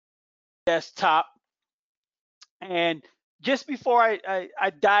desktop. And just before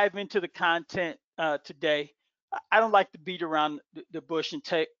I dive into the content today, I don't like to beat around the bush and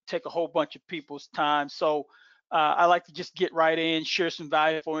take a whole bunch of people's time. So I like to just get right in, share some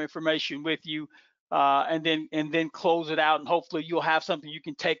valuable information with you, and then close it out. And hopefully you'll have something you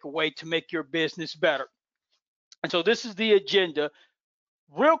can take away to make your business better. And so this is the agenda.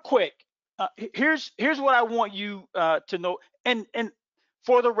 Real quick, here's what I want you to know. And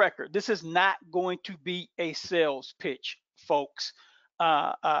for the record, this is not going to be a sales pitch, folks,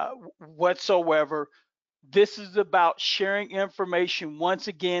 whatsoever. This is about sharing information, once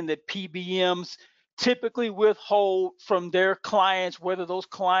again, that PBMs typically withhold from their clients, whether those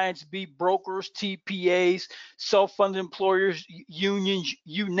clients be brokers, TPAs, self-funded employers, unions,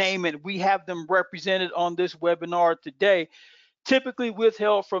 you name it. We have them represented on this webinar today, typically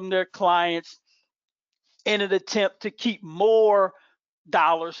withheld from their clients in an attempt to keep more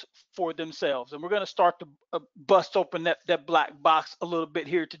dollars for themselves. And we're going to start to bust open that black box a little bit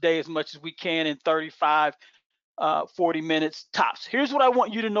here today, as much as we can, in 35, 40 minutes tops. Here's what I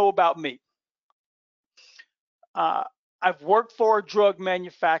want you to know about me. I've worked for a drug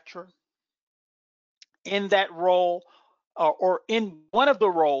manufacturer. In that role, or in one of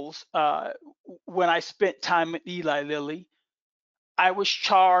the roles, when I spent time at Eli Lilly, I was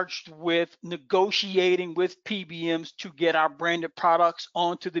charged with negotiating with PBMs to get our branded products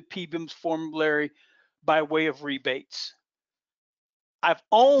onto the PBM's formulary by way of rebates. I've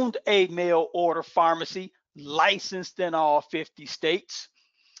owned a mail order pharmacy licensed in all 50 states.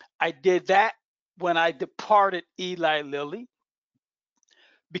 I did that when I departed Eli Lilly,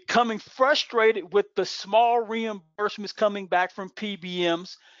 becoming frustrated with the small reimbursements coming back from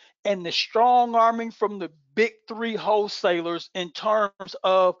PBMs and the strong arming from the big three wholesalers in terms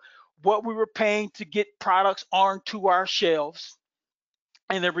of what we were paying to get products onto our shelves,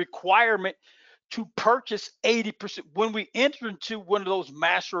 and the requirement to purchase 80%. When we entered into one of those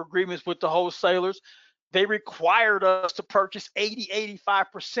master agreements with the wholesalers, they required us to purchase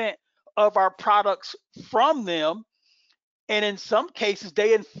 85% of our products from them. And in some cases,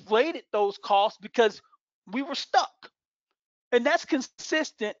 they inflated those costs because we were stuck. And that's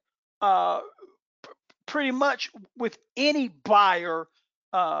consistent pretty much with any buyer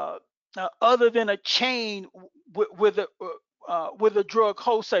other than a chain with a drug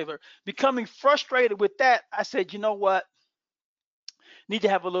wholesaler. Becoming frustrated with that, I said, you know what? Need to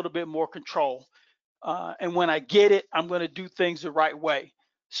have a little bit more control. And when I get it, I'm going to do things the right way.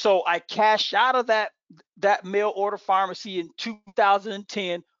 So I cashed out of that mail order pharmacy in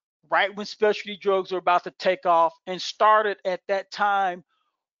 2010, right when specialty drugs were about to take off, and started at that time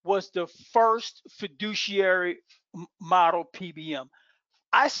was the first fiduciary model PBM.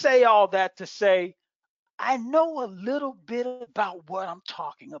 I say all that to say I know a little bit about what I'm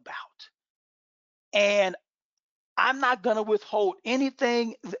talking about. And I'm not going to withhold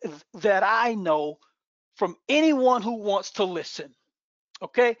anything that I know from anyone who wants to listen.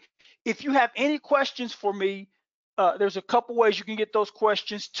 Okay? If you have any questions for me, there's a couple ways you can get those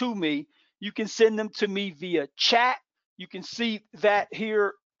questions to me. You can send them to me via chat. You can see that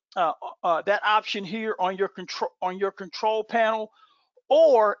here, that option here on your control panel,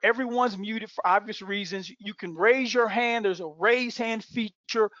 or everyone's muted for obvious reasons. You can raise your hand. There's a raise hand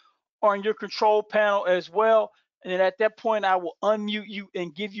feature on your control panel as well. And then at that point, I will unmute you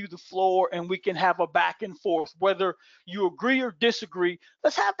and give you the floor, and we can have a back and forth. Whether you agree or disagree,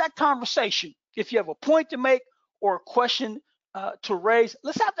 let's have that conversation. If you have a point to make or a question to raise,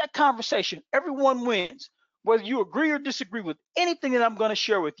 let's have that conversation. Everyone wins, whether you agree or disagree with anything that I'm going to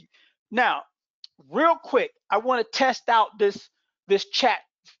share with you. Now, real quick, I want to test out this chat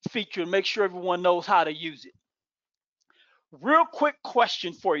feature and make sure everyone knows how to use it. Real quick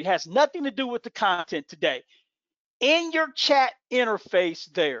question for you. It has nothing to do with the content today. In your chat interface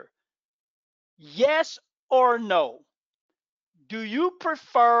there, yes or no, do you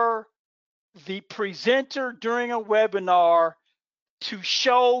prefer the presenter during a webinar to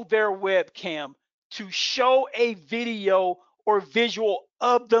show their webcam, to show a video or visual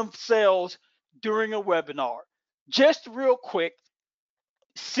of themselves during a webinar? Just real quick,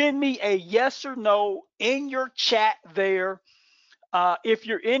 send me a yes or no in your chat there. If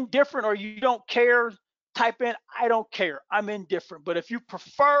you're indifferent or you don't care, type in, I don't care, I'm indifferent. But if you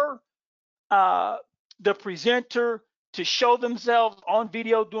prefer the presenter to show themselves on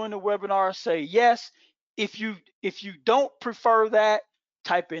video during the webinar, say yes. If you don't prefer that,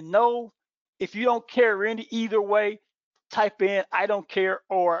 type in no. If you don't care either way, type in I don't care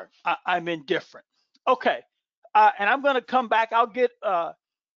or I'm indifferent. Okay, and I'm going to come back. I'll get a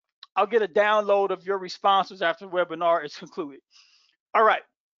download of your responses after the webinar is concluded. All right.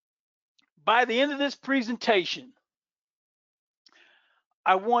 By the end of this presentation,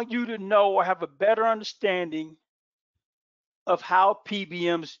 I want you to know or have a better understanding of how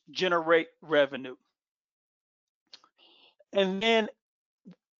PBMs generate revenue. And then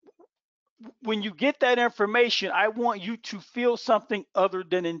when you get that information, I want you to feel something other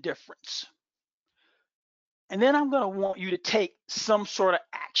than indifference. And then I'm going to want you to take some sort of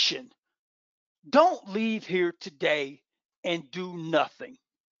action. Don't leave here today and do nothing.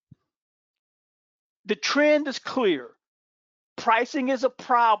 The trend is clear. Pricing is a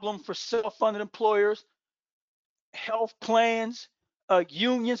problem for self-funded employers, health plans,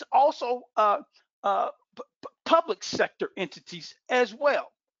 unions, also public sector entities as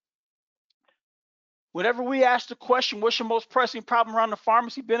well. Whenever we ask the question, what's your most pressing problem around the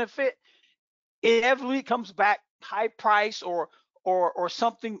pharmacy benefit? It inevitably comes back high price or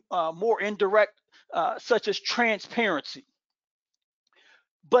something more indirect, such as transparency.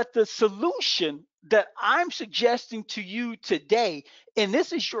 But the solution that I'm suggesting to you today, and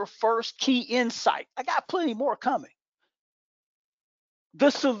this is your first key insight, I got plenty more coming.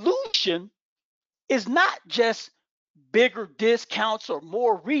 The solution is not just bigger discounts or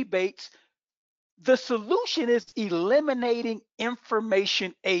more rebates. The solution is eliminating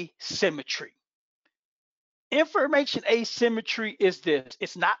information asymmetry. Information asymmetry is this.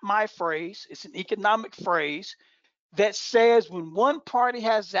 It's not my phrase. It's an economic phrase that says when one party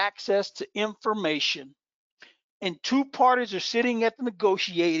has access to information and two parties are sitting at the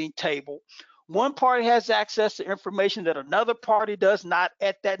negotiating table, one party has access to information that another party does not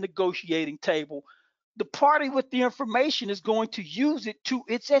at that negotiating table, the party with the information is going to use it to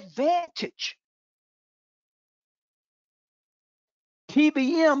its advantage.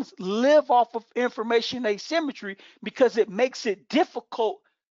 PBMs live off of information asymmetry because it makes it difficult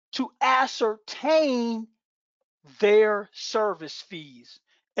to ascertain their service fees.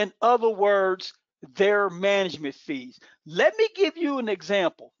 In other words, their management fees. Let me give you an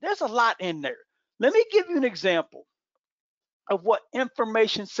example. There's a lot in there. Let me give you an example of what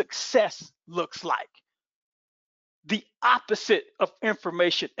information success looks like. The opposite of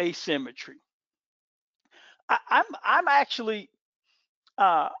information asymmetry. I'm actually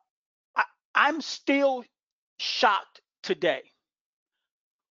I'm still shocked today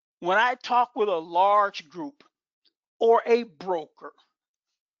when I talk with a large group or a broker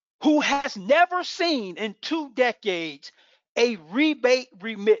who has never seen in 2 decades a rebate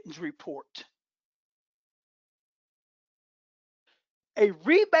remittance report. A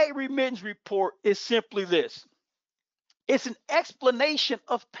rebate remittance report is simply this. It's an explanation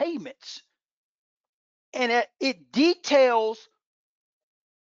of payments, and it details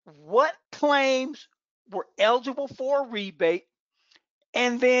what claims were eligible for a rebate,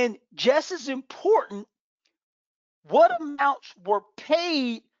 and then just as important, what amounts were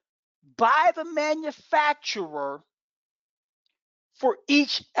paid by the manufacturer for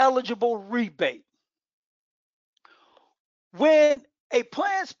each eligible rebate. When a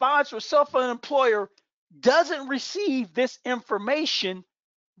plan sponsor or self-funded employer doesn't receive this information,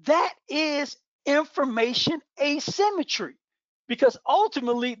 that is information asymmetry, because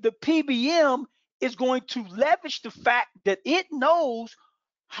ultimately the PBM is going to leverage the fact that it knows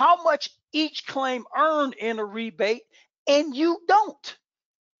how much each claim earned in a rebate and you don't.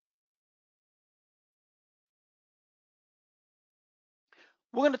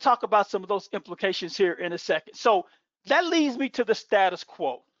 We're going to talk about some of those implications here in a second. So that leads me to the status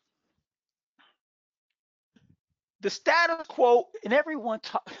quo. The status quo, and everyone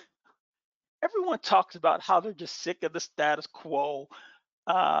talks about how they're just sick of the status quo.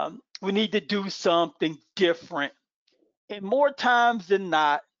 We need to do something different. And more times than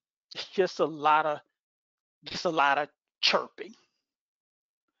not, it's just a lot of chirping.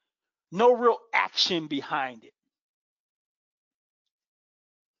 No real action behind it.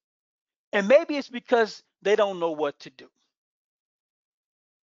 And maybe it's because they don't know what to do.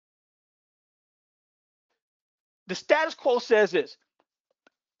 The status quo says this: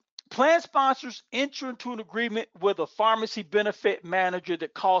 plan sponsors enter into an agreement with a pharmacy benefit manager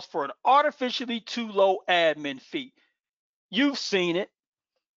that calls for an artificially too low admin fee. You've seen it.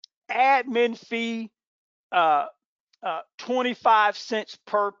 Admin fee, 25 cents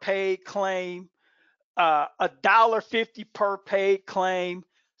per paid claim, $1.50 per paid claim,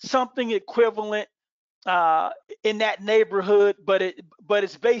 something equivalent in that neighborhood, but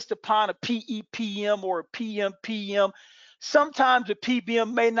it's based upon a PEPM or a PMPM. Sometimes the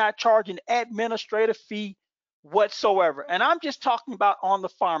PBM may not charge an administrative fee whatsoever. And I'm just talking about on the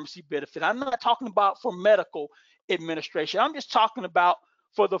pharmacy benefit. I'm not talking about for medical administration. I'm just talking about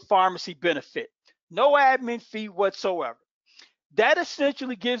for the pharmacy benefit. No admin fee whatsoever. That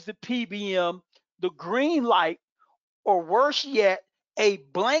essentially gives the PBM the green light, or worse yet, a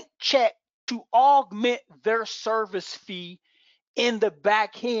blank check to augment their service fee in the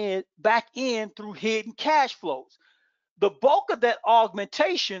back end through hidden cash flows. The bulk of that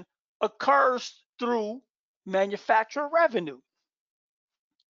augmentation occurs through manufacturer revenue.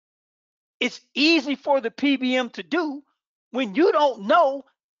 It's easy for the PBM to do when you don't know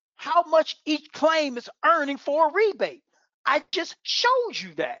how much each claim is earning for a rebate. I just showed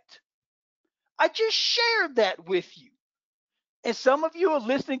you that. I just shared that with you. And some of you are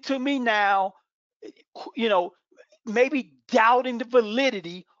listening to me now, you know, maybe doubting the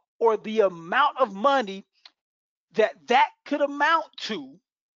validity or the amount of money that could amount to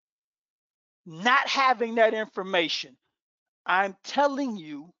not having that information. I'm telling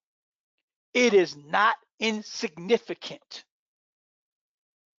you, it is not insignificant.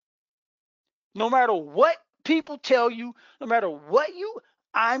 No matter what people tell you, no matter what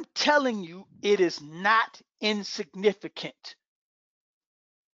I'm telling you, it is not insignificant.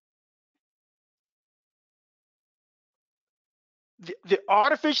 The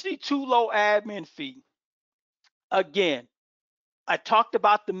artificially too low admin fee, again, I talked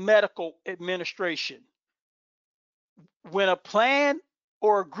about the medical administration. When a plan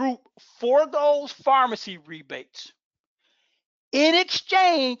or a group foregoes pharmacy rebates in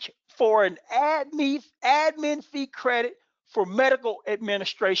exchange for an admin fee credit for medical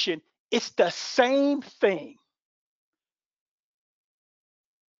administration, it's the same thing.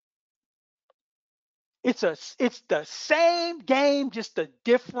 It's the same game, just a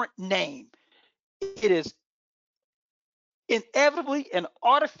different name. It is inevitably an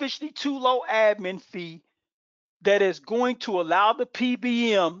artificially too low admin fee that is going to allow the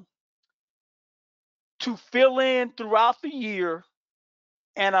PBM to fill in throughout the year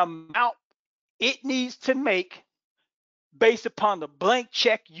an amount it needs to make based upon the blank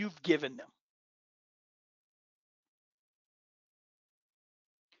check you've given them.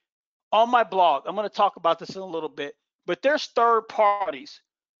 On my blog, I'm going to talk about this in a little bit, but there's third parties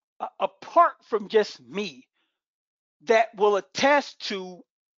apart from just me that will attest to,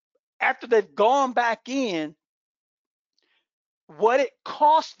 after they've gone back in, what it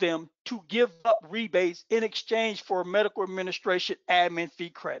costs them to give up rebates in exchange for a medical administration admin fee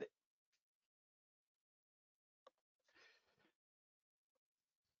credit.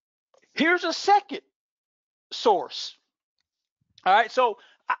 Here's a second source. All right, so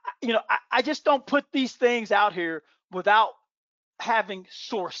I just don't put these things out here without having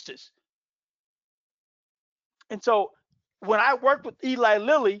sources. And so when I worked with Eli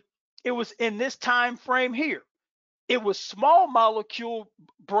Lilly, it was in this time frame here. It was small molecule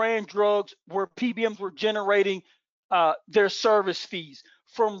brand drugs where PBMs were generating their service fees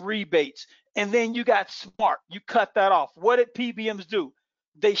from rebates. And then you got smart. You cut that off. What did PBMs do?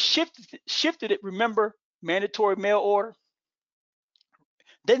 They shifted it. Remember, mandatory mail order?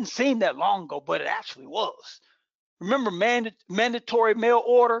 Didn't seem that long ago, but it actually was. Remember mandatory mail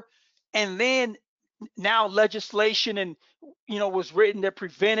order? And then now legislation and was written that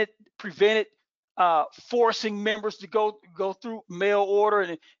prevented forcing members to go through mail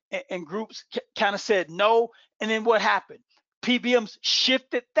order, and groups kind of said no. And then what happened? PBMs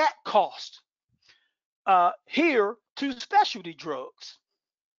shifted that cost here to specialty drugs.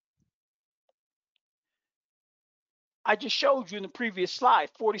 I just showed you in the previous slide,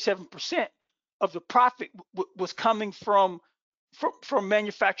 47% of the profit was coming from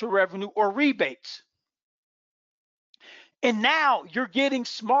manufacturer revenue or rebates. And now you're getting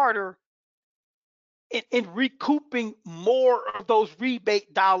smarter in recouping more of those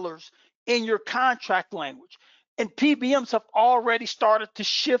rebate dollars in your contract language. And PBMs have already started to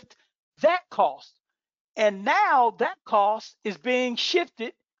shift that cost. And now that cost is being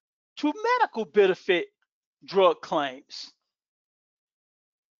shifted to medical benefit drug claims.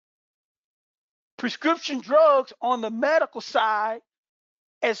 Prescription drugs on the medical side,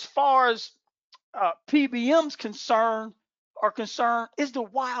 as far as PBMs are concerned, is the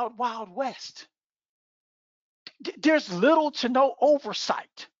wild, wild west. There's little to no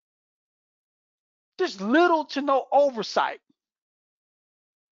oversight. There's little to no oversight.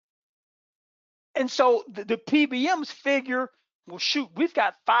 And so the PBMs figure, well, shoot, we've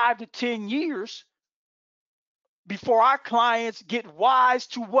got 5 to 10 years before our clients get wise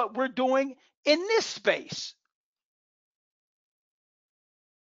to what we're doing in this space.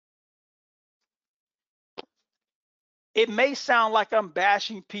 It may sound like I'm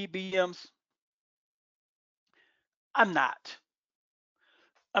bashing PBMs. I'm not.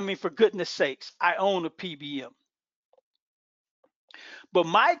 I mean, for goodness sakes, I own a PBM. But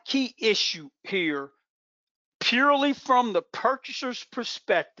my key issue here, purely from the purchaser's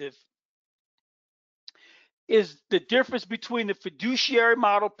perspective, is the difference between the fiduciary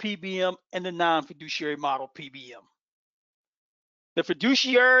model PBM and the non-fiduciary model PBM. The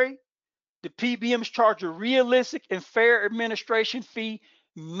fiduciary, the PBMs charge a realistic and fair administration fee,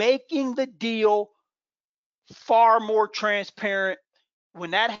 making the deal far more transparent.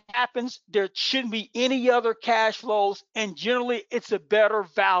 When that happens, there shouldn't be any other cash flows, and generally it's a better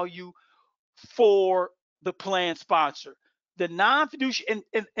value for the plan sponsor. The non-fiduciary,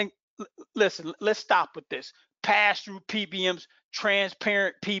 and listen, let's stop with this. Pass-through PBMs,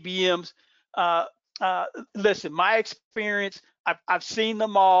 transparent PBMs. Uh, uh, Listen, my experience, I've seen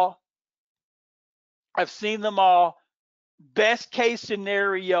them all. I've seen them all. Best case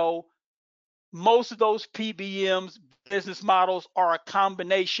scenario, most of those PBMs business models are a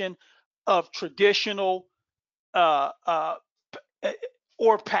combination of traditional uh, uh,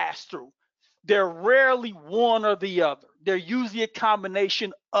 or pass through. They're rarely one or the other. They're usually a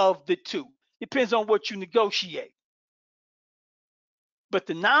combination of the two. Depends on what you negotiate. But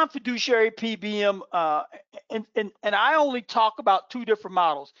the non-fiduciary PBM, and I only talk about two different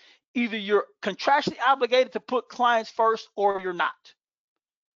models. Either you're contractually obligated to put clients first or you're not.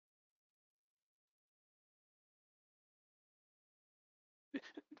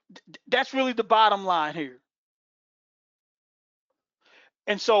 That's really the bottom line here.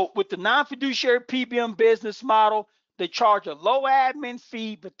 And so with the non-fiduciary PBM business model, they charge a low admin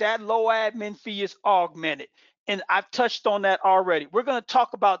fee, but that low admin fee is augmented. And I've touched on that already. We're going to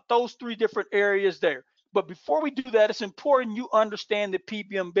talk about those three different areas there. But before we do that, it's important you understand the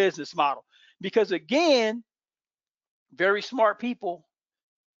PBM business model. Because again, very smart people,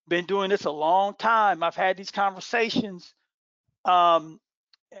 been doing this a long time. I've had these conversations. And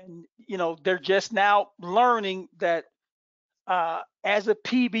they're just now learning that as a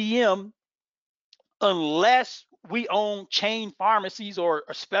PBM, unless we own chain pharmacies or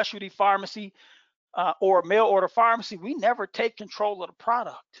a specialty pharmacy or a mail order pharmacy, we never take control of the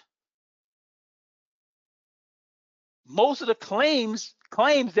product. Most of the claims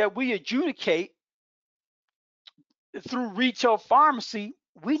that we adjudicate through retail pharmacy,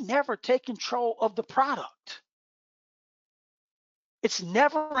 we never take control of the product. It's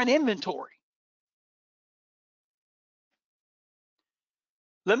never an inventory.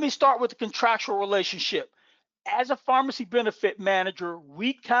 Let me start with the contractual relationship. As a pharmacy benefit manager,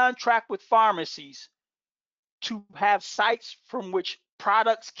 we contract with pharmacies to have sites from which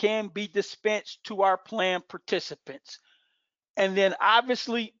products can be dispensed to our plan participants. And then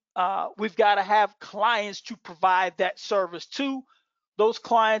obviously, we've got to have clients to provide that service to. Those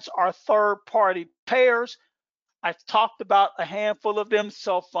clients are third-party payers. I've talked about a handful of them: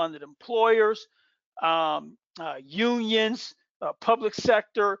 self-funded employers, unions, public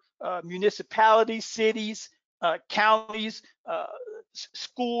sector, municipalities, cities, counties,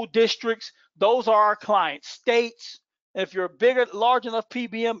 school districts. Those are our clients. States. And if you're a bigger, large enough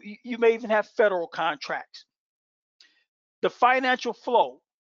PBM, you may even have federal contracts. The financial flow.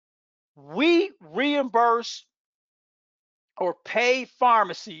 We reimburse or pay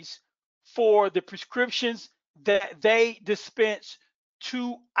pharmacies for the prescriptions that they dispense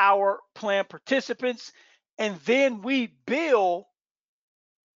to our plan participants, and then we bill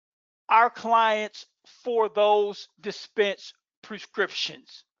our clients for those dispensed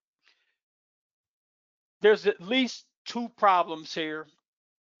prescriptions. There's at least two problems here.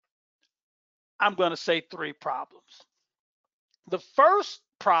 I'm going to say three problems. The first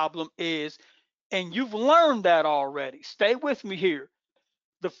problem is, and you've learned that already, stay with me here.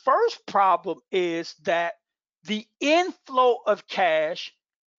 The first problem is that the inflow of cash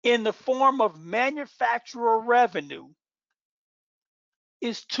in the form of manufacturer revenue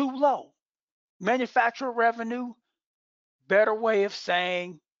is too low. Manufacturer revenue, better way of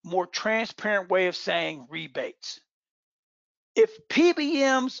saying, more transparent way of saying, rebates. If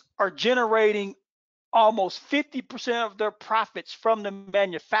PBMs are generating almost 50% of their profits from the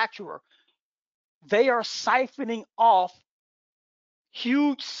manufacturer, they are siphoning off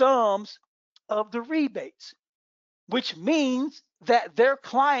huge sums of the rebates, which means that their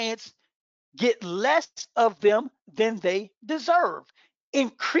clients get less of them than they deserve,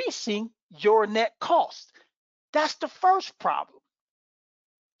 increasing your net cost. That's the first problem.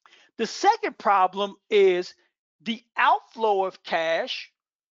 The second problem is the outflow of cash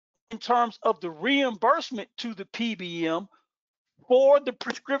in terms of the reimbursement to the PBM for the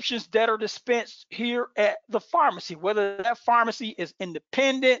prescriptions that are dispensed here at the pharmacy, whether that pharmacy is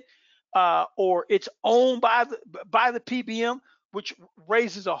independent or it's owned by the PBM, which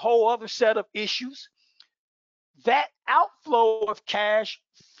raises a whole other set of issues. that outflow of cash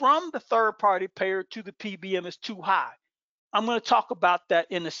from the third party payer to the PBM is too high. I'm going to talk about that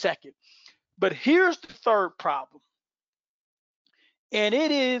in a second. But here's the third problem, and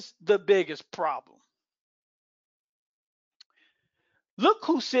it is the biggest problem. Look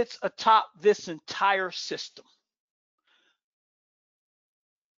who sits atop this entire system.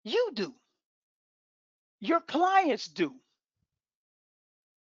 You do. Your clients do.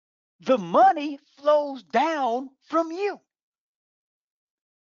 The money flows down from you,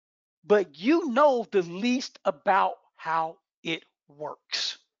 but you know the least about how it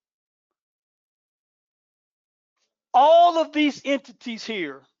works. All of these entities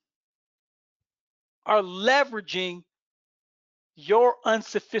here are leveraging your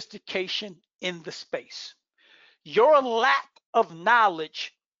unsophistication in the space, your lack of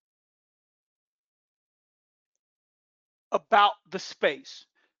knowledge about the space,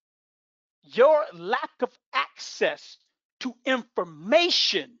 your lack of access to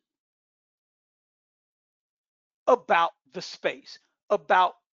information about the space,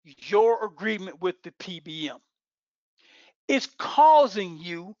 about your agreement with the PBM. Is causing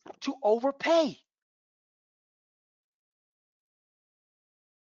you to overpay.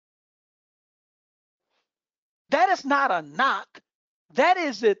 That is not a knock. That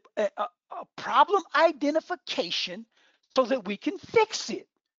is a problem identification so that we can fix it.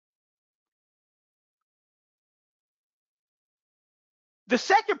 The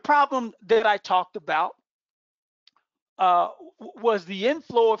second problem that I talked about was the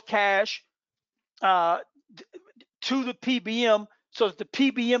inflow of cash to the PBM so that the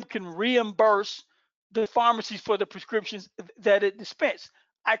PBM can reimburse the pharmacies for the prescriptions that it dispensed.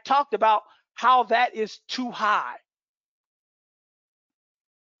 I talked about how that is too high.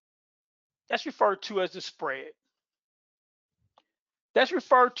 That's referred to as the spread. That's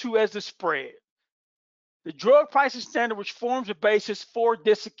referred to as the spread. The drug pricing standard, which forms the basis for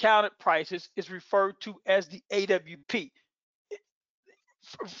discounted prices, is referred to as the AWP.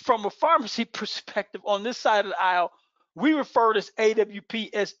 From a pharmacy perspective, on this side of the aisle, we refer to this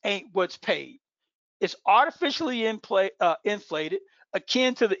AWP as ain't what's paid. It's artificially inflated,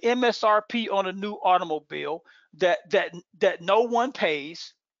 akin to the MSRP on a new automobile that no one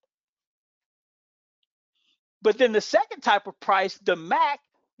pays. But then the second type of price, the MAC,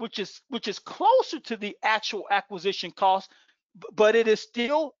 which is closer to the actual acquisition cost, but it is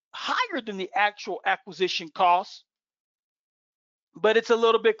still higher than the actual acquisition cost, but it's a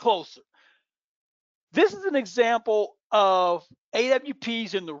little bit closer. This is an example of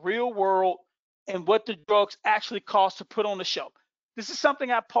AWPs in the real world and what the drugs actually cost to put on the shelf. This is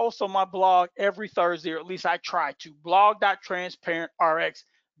something I post on my blog every Thursday, or at least I try to,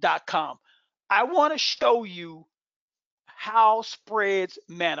 blog.transparentrx.com. I want to show you how spreads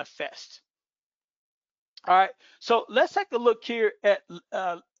manifest. All right, so let's take a look here at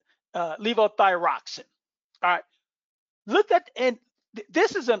levothyroxine. All right, look at, and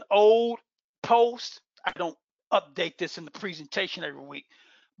this is an old post. I don't update this in the presentation every week,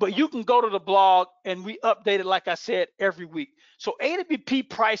 but you can go to the blog and we update it, like I said, every week. So AWP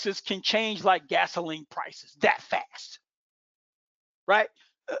prices can change like gasoline prices that fast, right?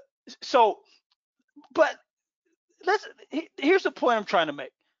 So, but here's the point I'm trying to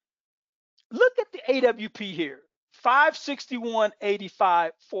make. Look at the AWP here,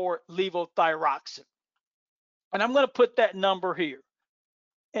 561.85 for levothyroxine. And I'm going to put that number here.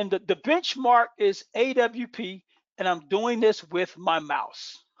 And the benchmark is AWP, and I'm doing this with my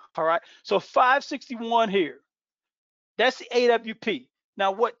mouse. All right, so 561 here. That's the AWP.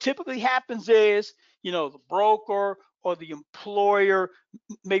 Now, what typically happens is, the broker or the employer,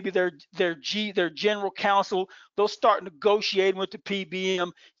 maybe their general counsel, they'll start negotiating with the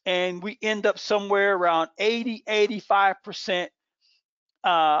PBM, and we end up somewhere around 80-85%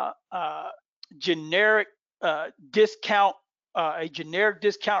 generic discount, a generic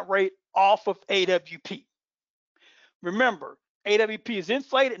discount rate off of AWP. Remember, AWP is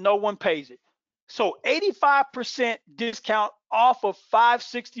inflated, no one pays it. So 85% discount off of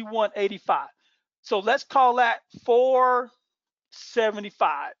 561.85. So let's call that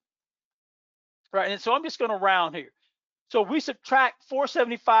 475. Right, and so I'm just going to round here. So we subtract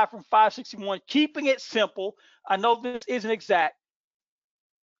 475 from 561, keeping it simple. I know this isn't exact,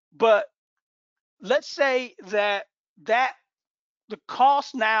 but let's say that the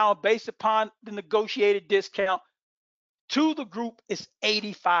cost now, based upon the negotiated discount to the group, is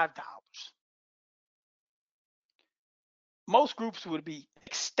 $85. Most groups would be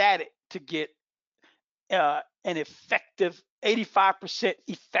ecstatic to get an effective 85%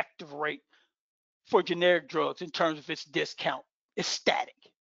 effective rate for generic drugs in terms of its discount. Ecstatic.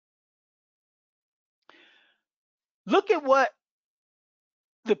 Look at what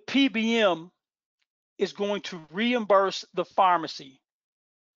the PBM is going to reimburse the pharmacy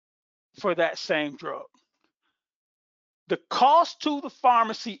for that same drug. The cost to the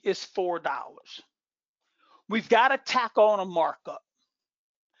pharmacy is $4. We've got to tack on a markup.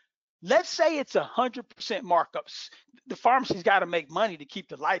 Let's say it's 100% markups. The pharmacy's got to make money to keep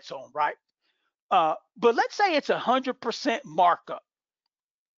the lights on, right? But let's say it's 100% markup.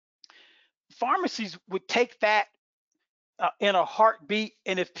 Pharmacies would take that in a heartbeat.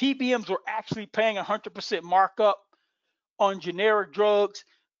 And if PBMs were actually paying 100% markup on generic drugs,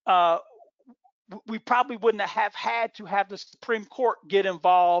 we probably wouldn't have had to have the Supreme Court get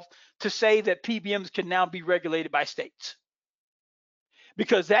involved to say that PBMs can now be regulated by states,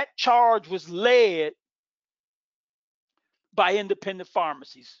 because that charge was led by independent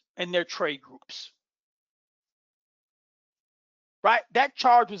pharmacies and their trade groups, right? That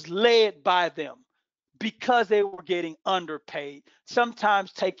charge was led by them because they were getting underpaid,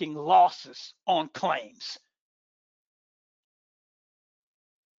 sometimes taking losses on claims.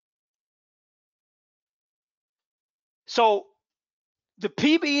 So the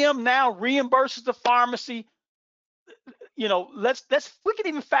PBM now reimburses the pharmacy. You know, we can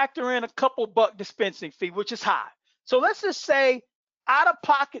even factor in a couple buck dispensing fee, which is high. So let's just say out of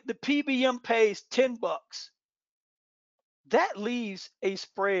pocket, the PBM pays $10. That leaves a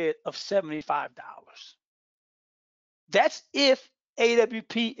spread of $75. That's if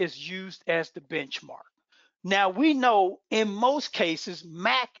AWP is used as the benchmark. Now we know in most cases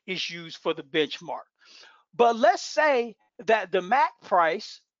MAC is used for the benchmark, but let's say that the MAC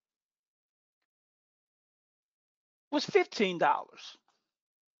price was $15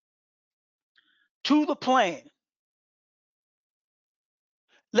 to the plan.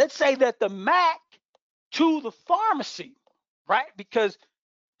 Let's say that the MAC to the pharmacy, right? Because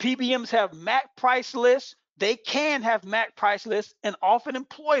PBMs have MAC price lists. They can have MAC price lists and often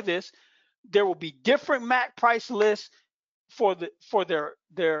employ this. There will be different MAC price lists for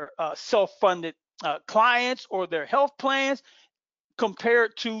their self-funded clients or their health plans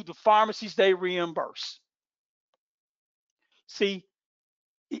compared to the pharmacies they reimburse. See,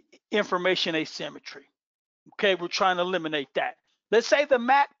 information asymmetry. Okay, we're trying to eliminate that. Let's say the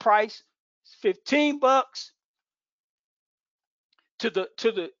MAC price is $15 to the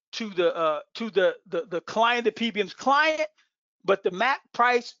client, the PBM's client, but the MAC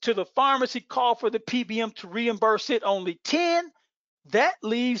price to the pharmacy call for the PBM to reimburse it only $10. That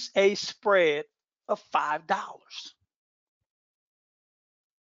leaves a spread of $5.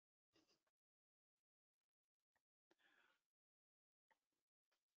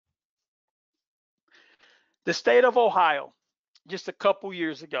 The state of Ohio, just a couple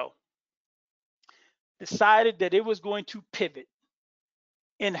years ago, decided that it was going to pivot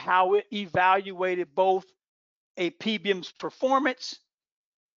in how it evaluated both a PBM's performance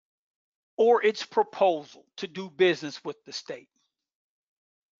or its proposal to do business with the state.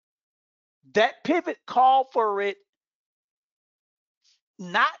 That pivot called for it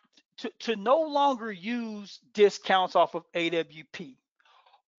not to no longer use discounts off of AWP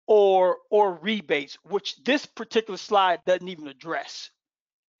or rebates, which this particular slide doesn't even address,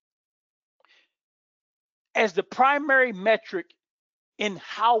 as the primary metric in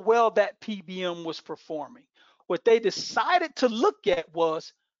how well that PBM was performing. What they decided to look at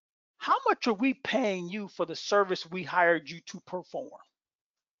was, how much are we paying you for the service we hired you to perform?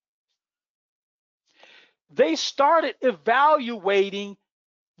 They started evaluating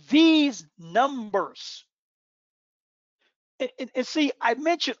these numbers. And see, I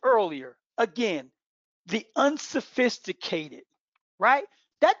mentioned earlier, again, the unsophisticated, right?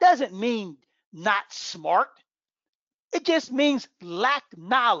 That doesn't mean not smart. It just means lack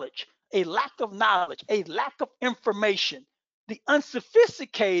knowledge, a lack of knowledge, a lack of information. The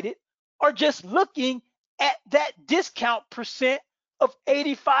unsophisticated are just looking at that discount percent of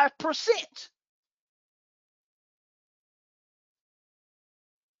 85%.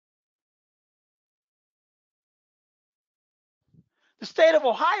 The state of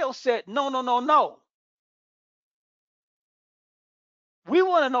Ohio said, no, no, no, no. We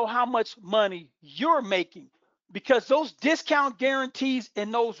want to know how much money you're making, because those discount guarantees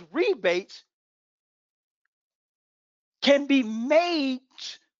and those rebates can be made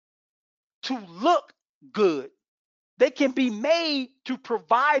to look good. They can be made to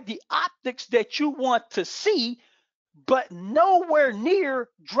provide the optics that you want to see, but nowhere near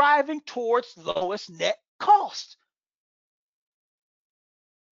driving towards lowest net cost.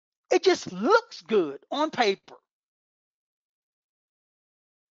 It just looks good on paper.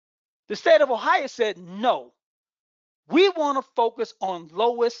 The state of Ohio said, no, we want to focus on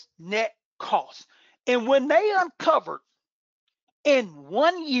lowest net cost. And when they uncovered in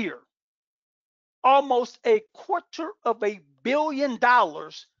 1 year almost $250 million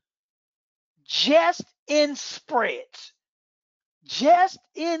just in spreads,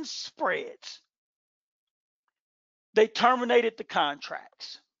 they terminated the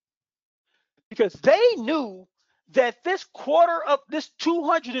contracts because they knew that this quarter of this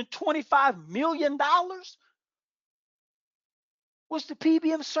 $225 million was the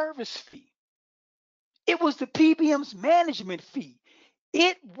PBM service fee. It was the PBM's management fee.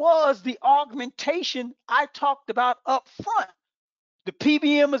 It was the augmentation I talked about up front. The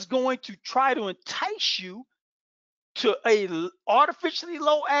PBM is going to try to entice you to a artificially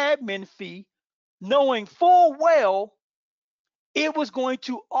low admin fee, knowing full well it was going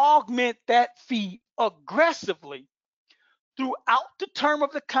to augment that fee aggressively throughout the term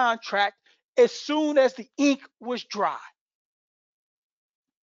of the contract as soon as the ink was dry.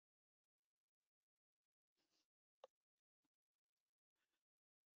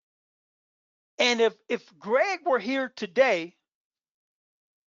 And if Greg were here today,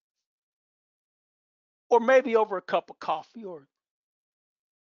 or maybe over a cup of coffee or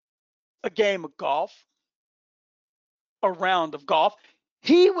a game of golf, a round of golf,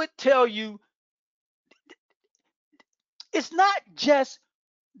 he would tell you it's not just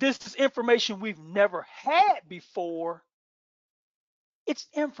this is information we've never had before. It's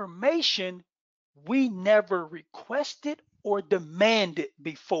information we never requested or demanded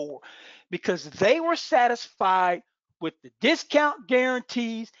before because they were satisfied with the discount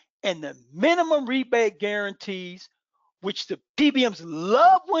guarantees and the minimum rebate guarantees, which the PBMs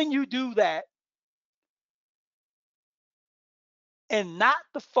love when you do that, and not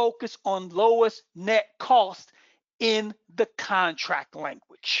the focus on lowest net cost in the contract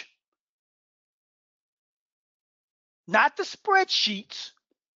language. Not the spreadsheets,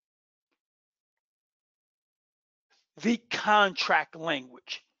 the contract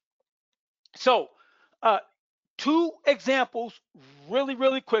language. So, two examples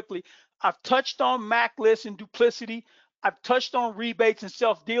really quickly. I've touched on MAC list and duplicity. I've touched on rebates and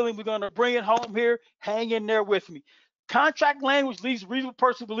self-dealing. We're going to bring it home here. Hang in there with me. Contract language leads a reasonable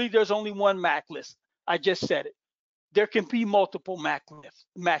person to believe there's only one MAC list. I just said it. There can be multiple MAC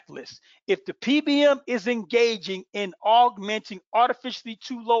lists. If the PBM is engaging in augmenting artificially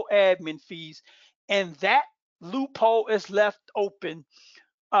too low admin fees, and that loophole is left open,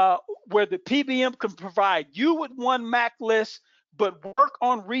 where the PBM can provide you with one MAC list, but work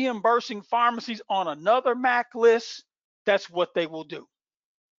on reimbursing pharmacies on another MAC list, that's what they will do.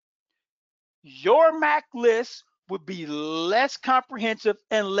 Your MAC list would be less comprehensive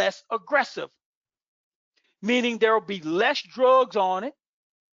and less aggressive, meaning there will be less drugs on it,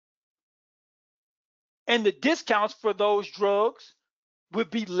 and the discounts for those drugs would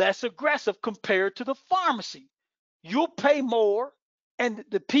be less aggressive compared to the pharmacy. You'll pay more, and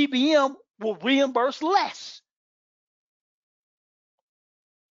the PBM will reimburse less.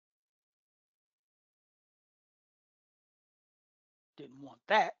 Didn't want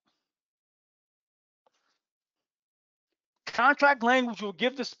that. Contract language will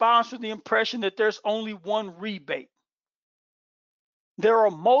give the sponsor the impression that there's only one rebate. There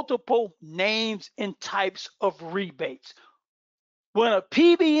are multiple names and types of rebates. When a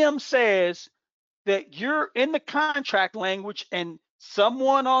PBM says that you're in the contract language, and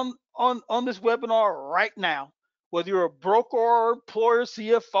someone on this webinar right now, whether you're a broker or employer,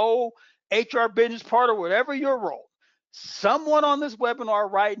 CFO, HR business partner, whatever your role, someone on this webinar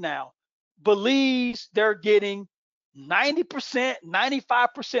right now believes they're getting 90%,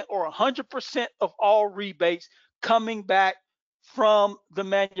 95%, or 100% of all rebates coming back from the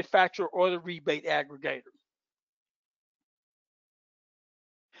manufacturer or the rebate aggregator.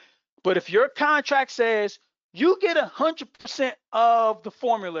 But if your contract says you get 100% of the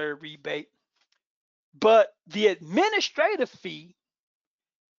formulary rebate, but the administrative fee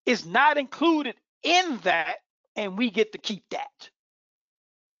is not included in that, and we get to keep that,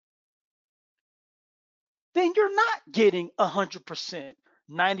 then you're not getting 100%,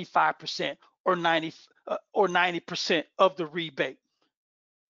 95%, or 90% of the rebate.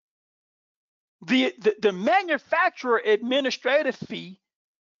 The manufacturer administrative fee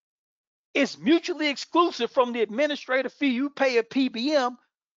is mutually exclusive from the administrative fee you pay a PBM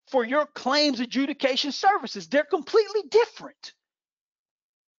for your claims adjudication services. They're completely different.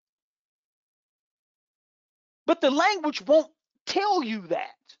 But the language won't tell you that.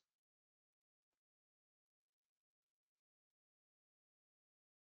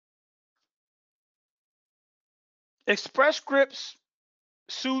 Express Scripts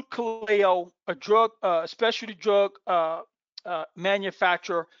sued Kaleo, a specialty drug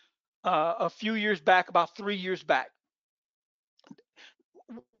manufacturer, a few years back, about 3 years back.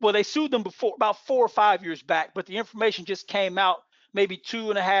 Well, they sued them before about 4 or 5 years back, but the information just came out maybe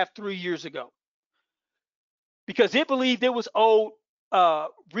 2.5, 3 years ago because it believed it was owed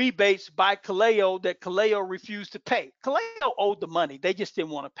rebates by Kaleo that Kaleo refused to pay. Kaleo owed the money, they just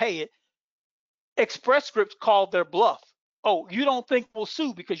didn't want to pay it. Express Scripts called their bluff. Oh, you don't think we'll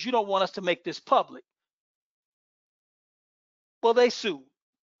sue because you don't want us to make this public. Well, they sued.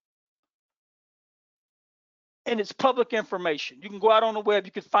 And it's public information. You can go out on the web,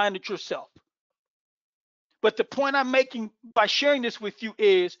 you can find it yourself. But the point I'm making by sharing this with you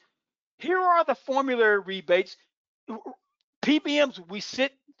is here are the formulary rebates. PBMs, we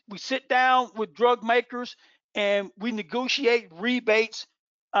sit down with drug makers and we negotiate rebates.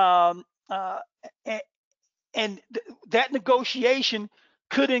 Um, uh, and that negotiation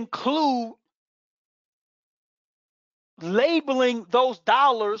could include labeling those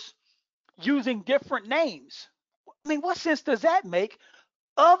dollars using different names. I mean, what sense does that make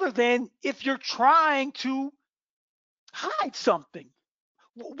other than if you're trying to hide something?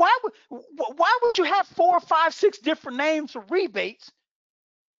 Why would you have 4, 5, 6 different names for rebates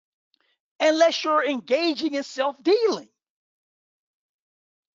unless you're engaging in self-dealing?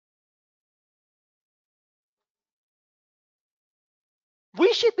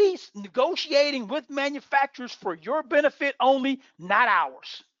 We should be negotiating with manufacturers for your benefit only, not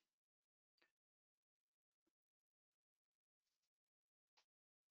ours.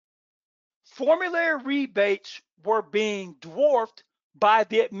 Formulary rebates were being dwarfed by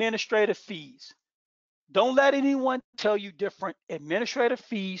the administrative fees. Don't let anyone tell you different. Administrative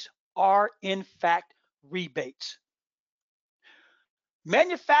fees are, in fact, rebates.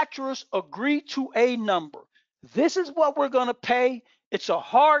 Manufacturers agree to a number. This is what we're going to pay. It's a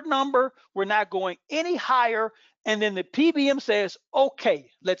hard number. We're not going any higher. And then the PBM says, okay,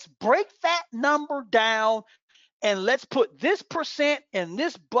 let's break that number down and let's put this percent in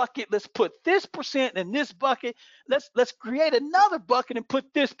this bucket. Let's put this percent in this bucket. Let's create another bucket and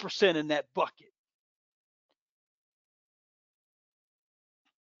put this percent in that bucket.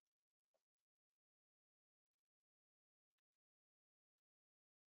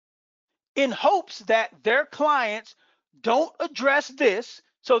 In hopes that their clients don't address this.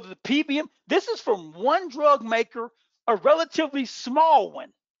 So the PBM, this is from one drug maker, a relatively small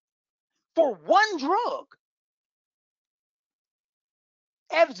one, for one drug,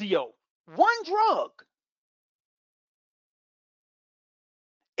 Evzio, one drug,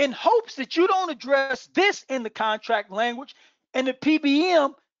 in hopes that you don't address this in the contract language, and the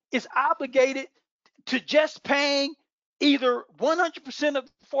PBM is obligated to just paying either 100% of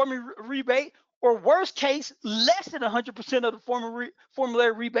the formula rebate or worst case, less than 100% of the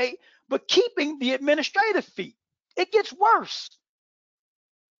formulary rebate, but keeping the administrative fee. It gets worse.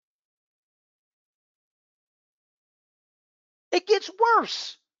 It gets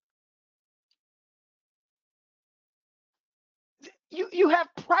worse. You have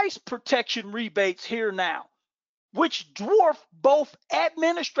price protection rebates here now, which dwarf both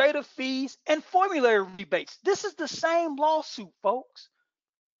administrative fees and formulary rebates. This is the same lawsuit, folks.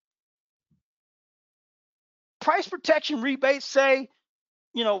 Price protection rebates say,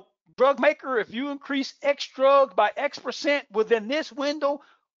 drug maker, if you increase X drug by X% within this window,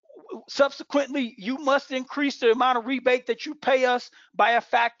 subsequently, you must increase the amount of rebate that you pay us by a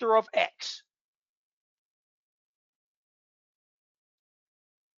factor of X.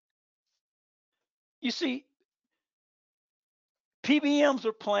 You see, PBMs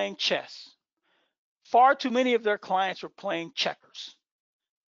are playing chess. Far too many of their clients are playing checkers.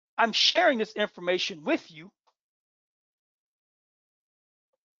 I'm sharing this information with you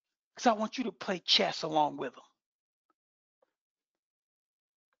because I want you to play chess along with them.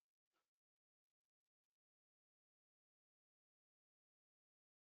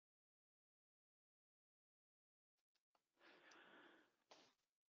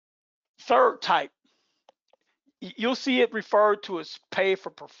 Third type, you'll see it referred to as pay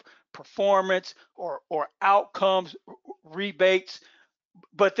for performance or outcomes rebates,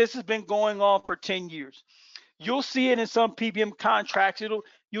 but this has been going on for 10 years. You'll see it in some PBM contracts.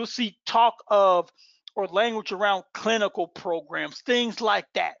 You'll see talk of or language around clinical programs, things like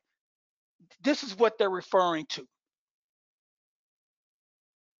that. This is what they're referring to.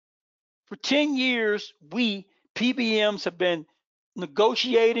 For 10 years, we PBMs have been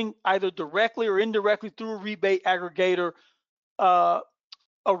negotiating either directly or indirectly through a rebate aggregator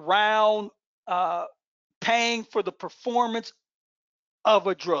around paying for the performance of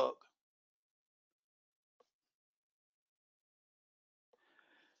a drug.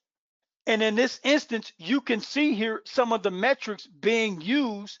 And in this instance, you can see here some of the metrics being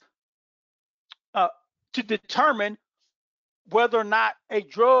used to determine whether or not a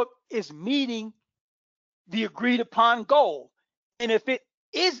drug is meeting the agreed upon goal. And if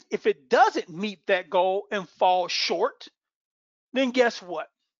it doesn't meet that goal and falls short, then guess what?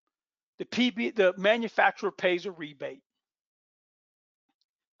 The manufacturer pays a rebate.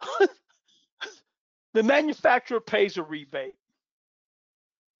 The manufacturer pays a rebate.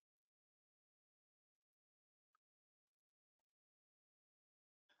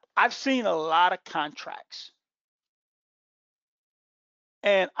 I've seen a lot of contracts,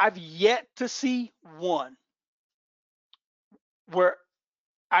 and I've yet to see one where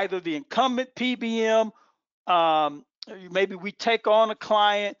either the incumbent PBM, maybe we take on a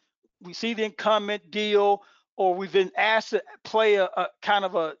client, we see the incumbent deal, or we've been asked to play a kind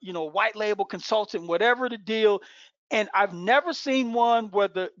of a white label consultant, whatever the deal, and I've never seen one where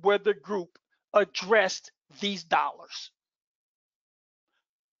the group addressed these dollars.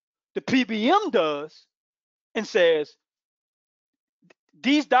 The PBM does and says,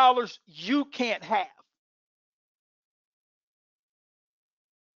 these dollars you can't have.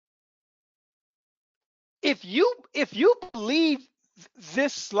 If you believe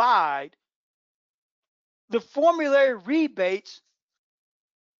this slide, the formulary rebates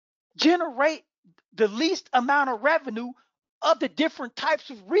generate the least amount of revenue of the different types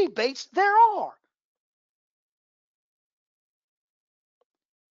of rebates there are.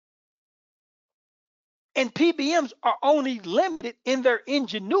 And PBMs are only limited in their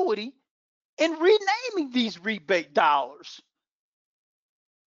ingenuity in renaming these rebate dollars.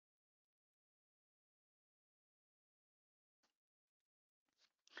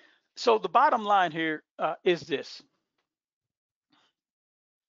 So the bottom line here is this,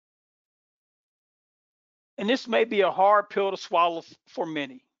 and this may be a hard pill to swallow for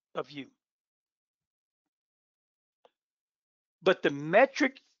many of you, but the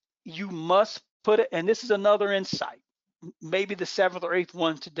metric you must put it, and this is another insight, maybe the seventh or eighth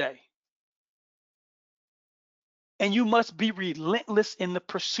one today, and you must be relentless in the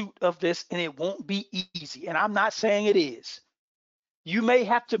pursuit of this, and it won't be easy, and I'm not saying it is. You may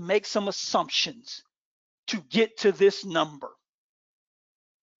have to make some assumptions to get to this number,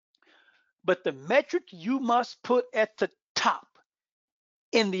 but the metric you must put at the top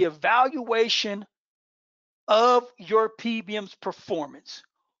in the evaluation of your PBM's performance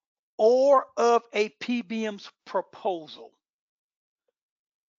or of a PBM's proposal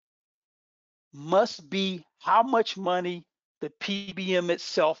must be how much money the PBM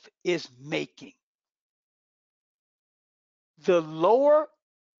itself is making. The lower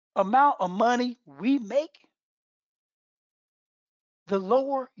amount of money we make, the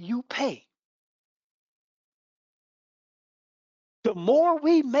lower you pay. The more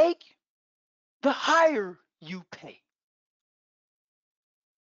we make, the higher you pay.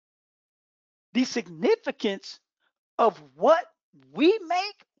 The significance of what we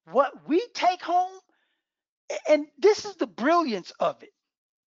make, what we take home, and this is the brilliance of it.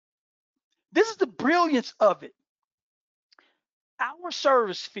 This is the brilliance of it. Our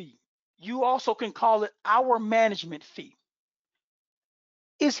service fee, you also can call it our management fee,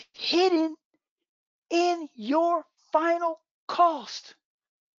 is hidden in your final cost.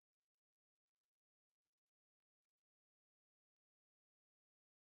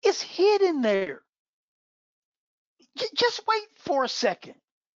 It's hidden there. Just wait for a second.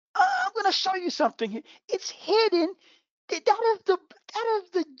 I'm going to show you something. It's hidden. That is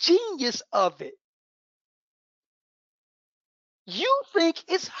the genius of it. You think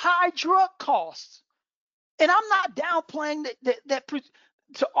it's high drug costs, and I'm not downplaying that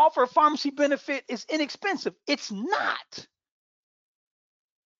to offer a pharmacy benefit is inexpensive. It's not.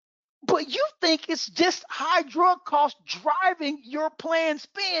 But you think it's just high drug costs driving your plan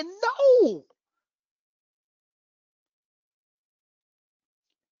spend. No.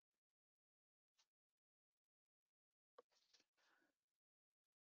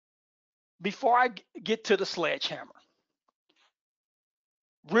 Before I get to the sledgehammer,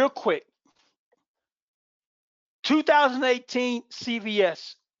 real quick, 2018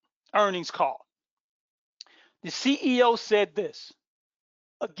 CVS earnings call. The CEO said this,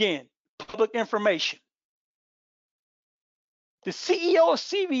 again, public information. The CEO of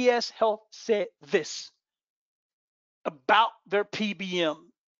CVS Health said this about their PBM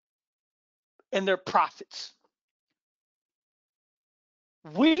and their profits.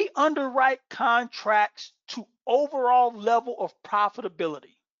 We underwrite contracts to overall level of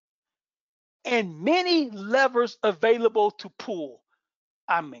profitability and many levers available to pull.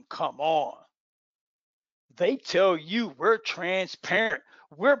 I mean, come on. They tell you we're transparent,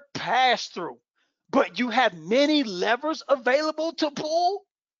 we're pass through, but you have many levers available to pull?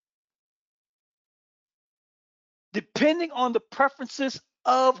 depending on the preferences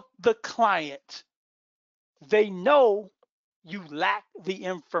of the client. They know you lack the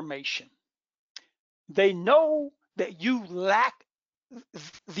information. They know that you lack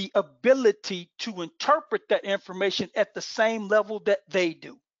the ability to interpret that information at the same level that they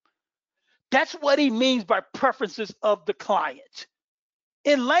do. That's what he means by preferences of the client.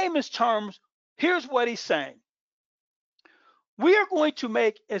 In layman's terms, here's what he's saying. We are going to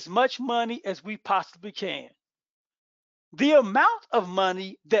make as much money as we possibly can. The amount of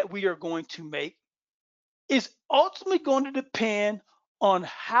money that we are going to make is ultimately going to depend on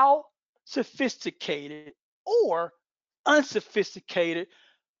how sophisticated or unsophisticated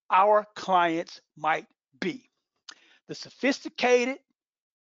our clients might be. The sophisticated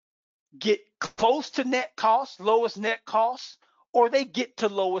get close to net cost, lowest net cost, or they get to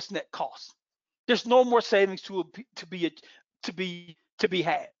lowest net cost. There's no more savings to be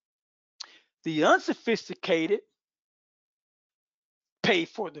had. The unsophisticated pay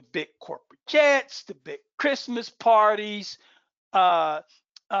for the big corporate jets, the big Christmas parties, uh,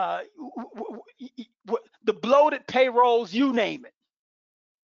 uh, the bloated payrolls, you name it.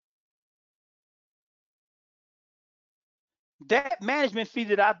 That management fee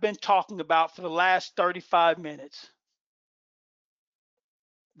that I've been talking about for the last 35 minutes,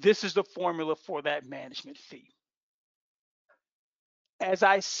 this is the formula for that management fee. As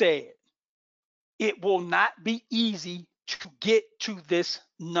I said, it will not be easy to get to this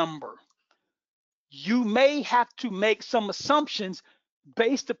number. You may have to make some assumptions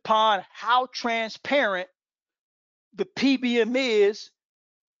based upon how transparent the PBM is.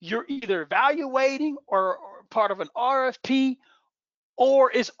 You're either evaluating or part of an RFP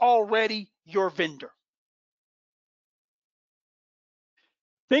or is already your vendor.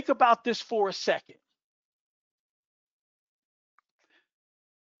 Think about this for a second.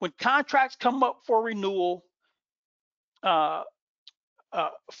 When contracts come up for renewal uh,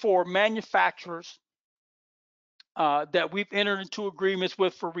 for manufacturers that we've entered into agreements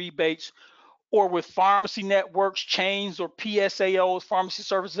with for rebates, or with pharmacy networks, chains, or PSAOs, pharmacy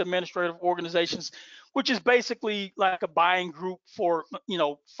services administrative organizations, which is basically like a buying group for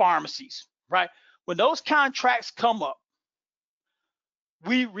pharmacies, right? When those contracts come up,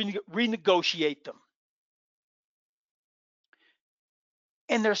 we renegotiate them,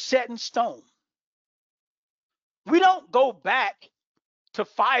 and they're set in stone. We don't go back to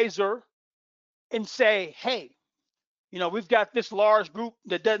Pfizer and say, hey, we've got this large group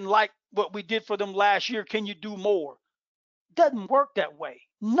that doesn't like what we did for them last year. Can you do more? Doesn't work that way.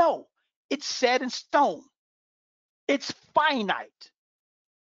 No, it's set in stone. It's finite.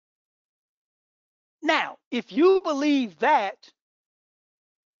 Now, if you believe that,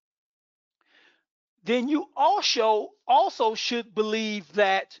 then you also should believe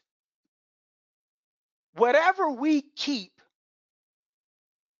that whatever we keep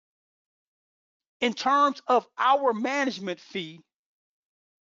in terms of our management fee,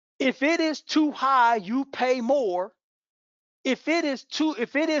 if it is too high, you pay more. If it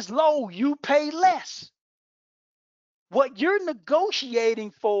is low, you pay less. What you're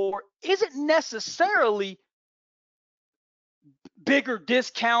negotiating for isn't necessarily bigger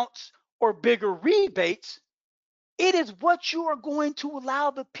discounts or bigger rebates. It is what you are going to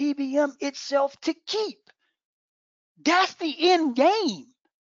allow the PBM itself to keep. That's the end game.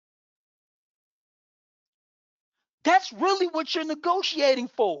 That's really what you're negotiating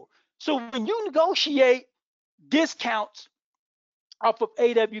for. So when you negotiate discounts off of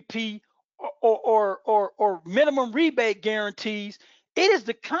AWP or minimum rebate guarantees, it is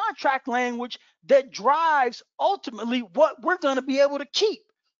the contract language that drives ultimately what we're going to be able to keep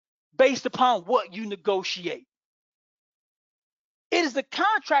based upon what you negotiate. It is the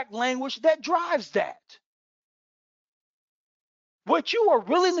contract language that drives that. What you are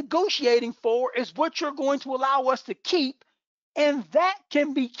really negotiating for is what you're going to allow us to keep, and that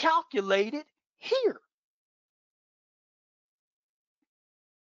can be calculated here.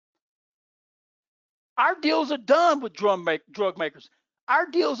 Our deals are done with drug makers. Our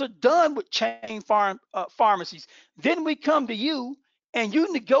deals are done with chain pharmacies. Then we come to you and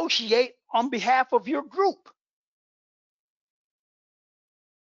you negotiate on behalf of your group.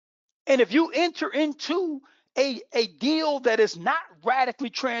 And if you enter into a deal that is not radically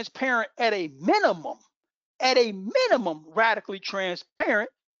transparent at a minimum radically transparent,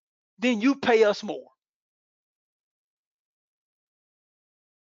 then you pay us more.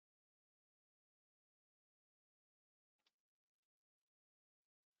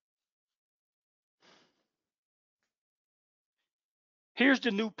 Here's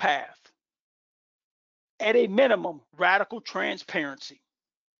the new path. At a minimum, radical transparency.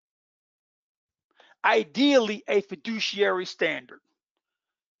 ideally a fiduciary standard.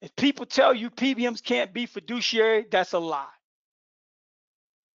 If people tell you PBMs can't be fiduciary, that's a lie.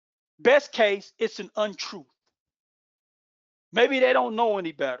 Best case, it's an untruth. Maybe they don't know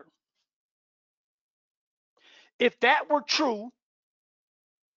any better. If that were true,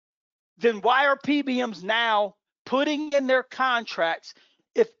 then why are PBMs now putting in their contracts,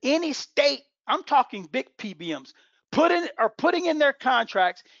 if any state, I'm talking big PBMs, putting in their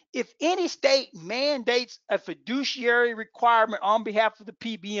contracts, if any state mandates a fiduciary requirement on behalf of the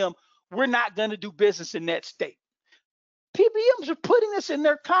PBM, we're not going to do business in that state. PBMs are putting this in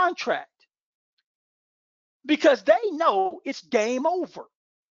their contract because they know it's game over.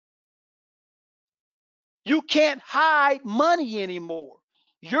 You can't hide money anymore.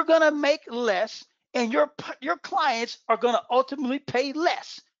 You're going to make less, and your clients are going to ultimately pay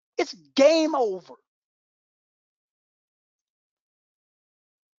less. It's game over.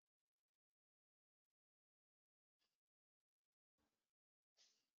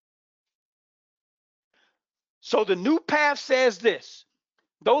 So the new path says this.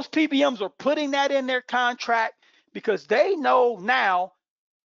 Those PBMs are putting that in their contract because they know now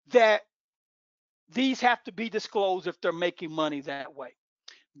that these have to be disclosed if they're making money that way.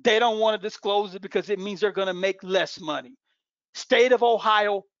 They don't want to disclose it because it means they're going to make less money. State of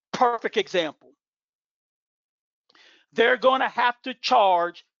Ohio, perfect example. They're going to have to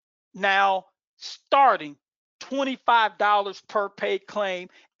charge now starting $25 per paid claim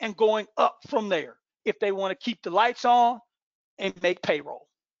and going up from there if they want to keep the lights on and make payroll.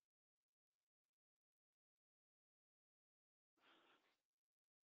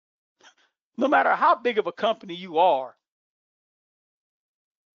 No matter how big of a company you are,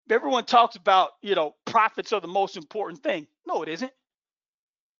 everyone talks about, profits are the most important thing. No, it isn't.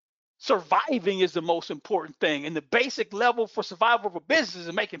 Surviving is the most important thing. And the basic level for survival of a business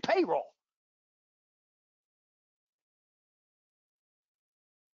is making payroll.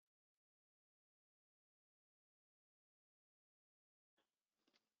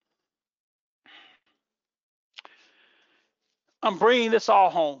 I'm bringing this all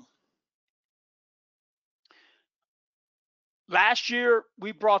home. Last year,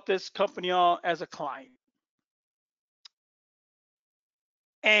 we brought this company on as a client.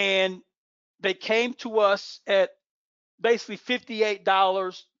 And they came to us at basically $58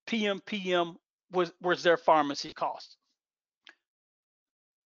 PMPM was their pharmacy cost.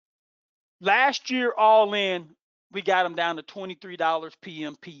 Last year, all in, we got them down to $23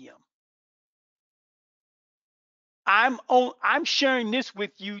 PMPM. I'm sharing this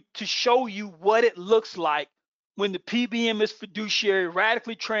with you to show you what it looks like when the PBM is fiduciary,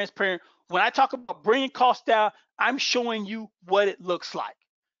 radically transparent. When I talk about bringing costs down, I'm showing you what it looks like.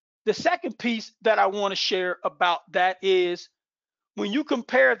 The second piece that I want to share about that is when you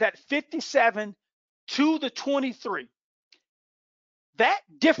compare that 57 to the 23, that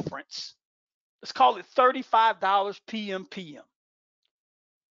difference, let's call it $35 PMPM.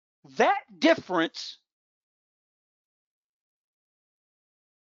 That difference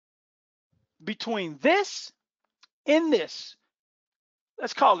between this and this,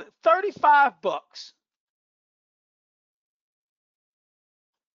 let's call it 35 bucks.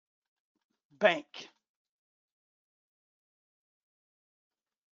 Bank.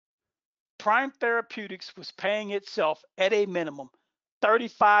 Prime Therapeutics was paying itself at a minimum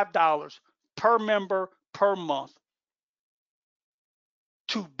 $35 per member per month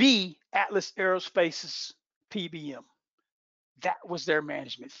to be Atlas Aerospace's PBM. That was their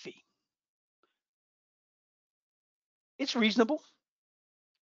management fee. It's reasonable.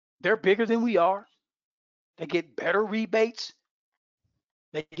 They're bigger than we are. They get better rebates.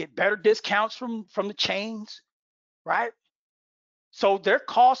 They get better discounts from the chains, right? So their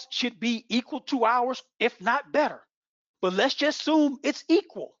cost should be equal to ours, if not better. But let's just assume it's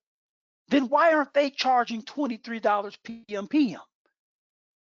equal. Then why aren't they charging $23 PMPM?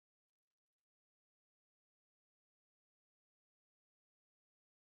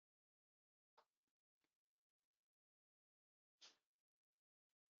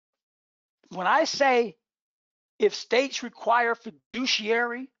 When I say if states require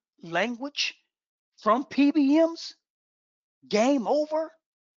fiduciary language from PBMs, game over,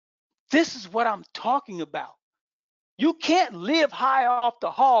 this is what I'm talking about. You can't live high off the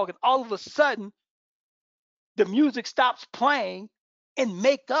hog and all of a sudden the music stops playing and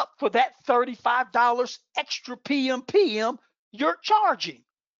make up for that $35 extra PMPM you're charging.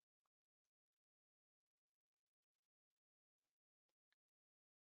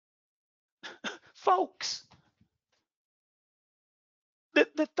 Folks, the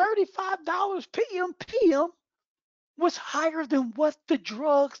 $35 PMPM was higher than what the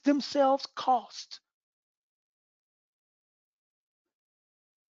drugs themselves cost.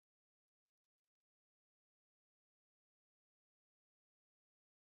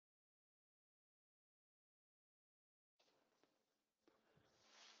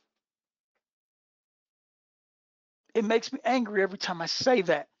 It makes me angry every time I say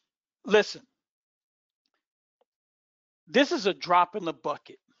that. Listen, this is a drop in the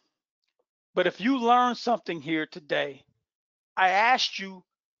bucket. But if you learn something here today, I asked you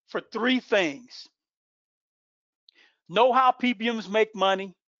for three things: know how PBMs make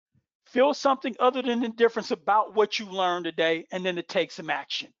money, feel something other than indifference about what you learned today, and then to take some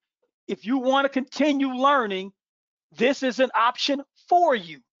action. If you want to continue learning, this is an option for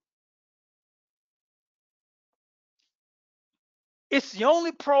you. It's the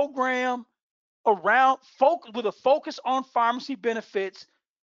only program around with a focus on pharmacy benefits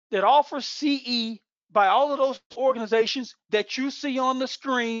that offers CE by all of those organizations that you see on the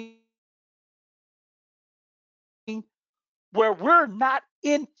screen, where we're not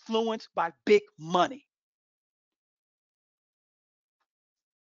influenced by big money.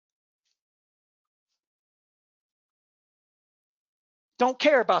 Don't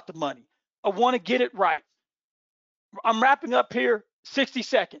care about the money. I want to get it right. I'm wrapping up here, 60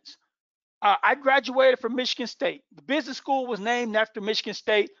 seconds. I graduated from Michigan State. The business school was named after Michigan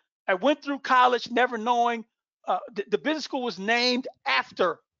State. I went through college never knowing the business school was named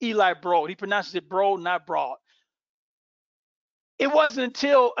after Eli Broad. He pronounces it Broad, not Broad. It wasn't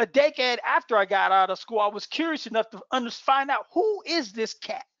until a decade after I got out of school I was curious enough to find out, who is this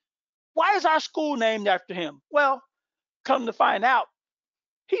cat? Why is our school named after him? Well, come to find out,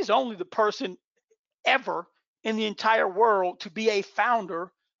 he's only the person ever in the entire world to be a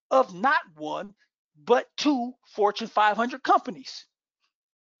founder of not one, but two Fortune 500 companies: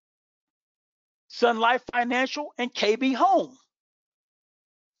 Sun Life Financial and KB Home.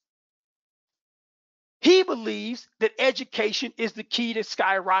 He believes that education is the key to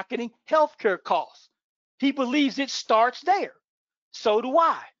skyrocketing healthcare costs. He believes it starts there. So do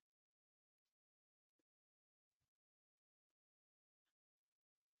I.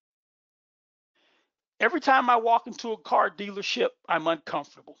 Every time I walk into a car dealership, I'm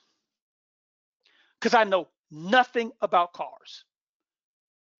uncomfortable because I know nothing about cars.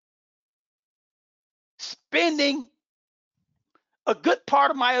 Spending a good part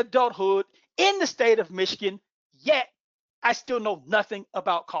of my adulthood in the state of Michigan, yet I still know nothing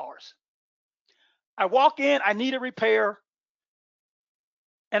about cars. I walk in, I need a repair,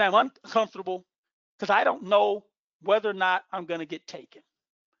 and I'm uncomfortable because I don't know whether or not I'm going to get taken.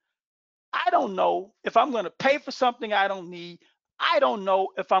 I don't know if I'm going to pay for something I don't need. I don't know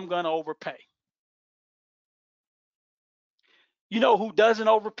if I'm going to overpay. You know who doesn't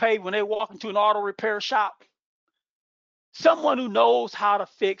overpay when they walk into an auto repair shop? Someone who knows how to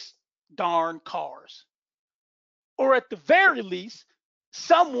fix darn cars. Or at the very least,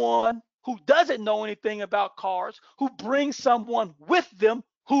 someone who doesn't know anything about cars, who brings someone with them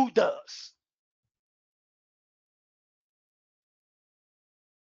who does.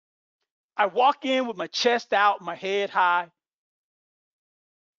 I walk in with my chest out, my head high,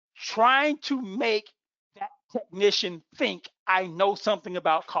 trying to make that technician think I know something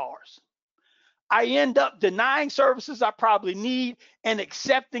about cars. I end up denying services I probably need and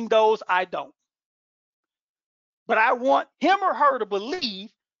accepting those I don't. But I want him or her to believe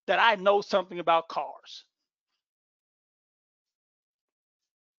that I know something about cars.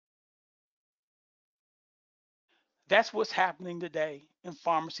 That's what's happening today in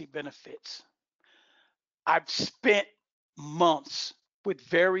pharmacy benefits. I've spent months with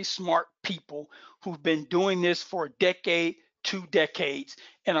very smart people who've been doing this for a decade, 2 decades,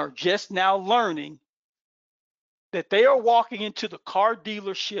 and are just now learning that they are walking into the car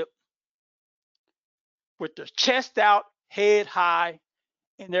dealership with their chest out, head high,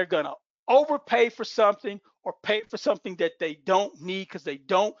 and they're going to overpay for something or pay for something that they don't need because they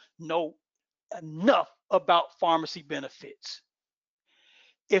don't know enough about pharmacy benefits.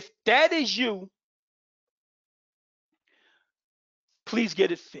 If that is you, please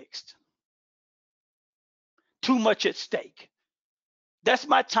get it fixed. Too much at stake. That's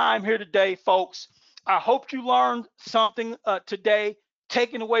my time here today, folks. I hope you learned something today,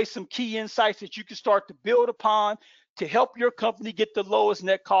 taking away some key insights that you can start to build upon to help your company get the lowest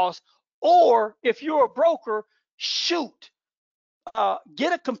net cost. Or if you're a broker, shoot,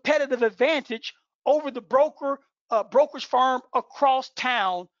 get a competitive advantage over the brokerage firm across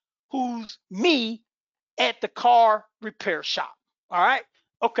town who's me at the car repair shop. All right.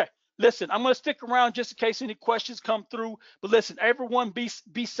 Okay. Listen, I'm going to stick around just in case any questions come through. But listen, everyone be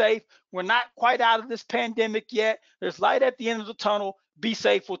safe. We're not quite out of this pandemic yet. There's light at the end of the tunnel. Be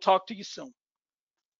safe. We'll talk to you soon.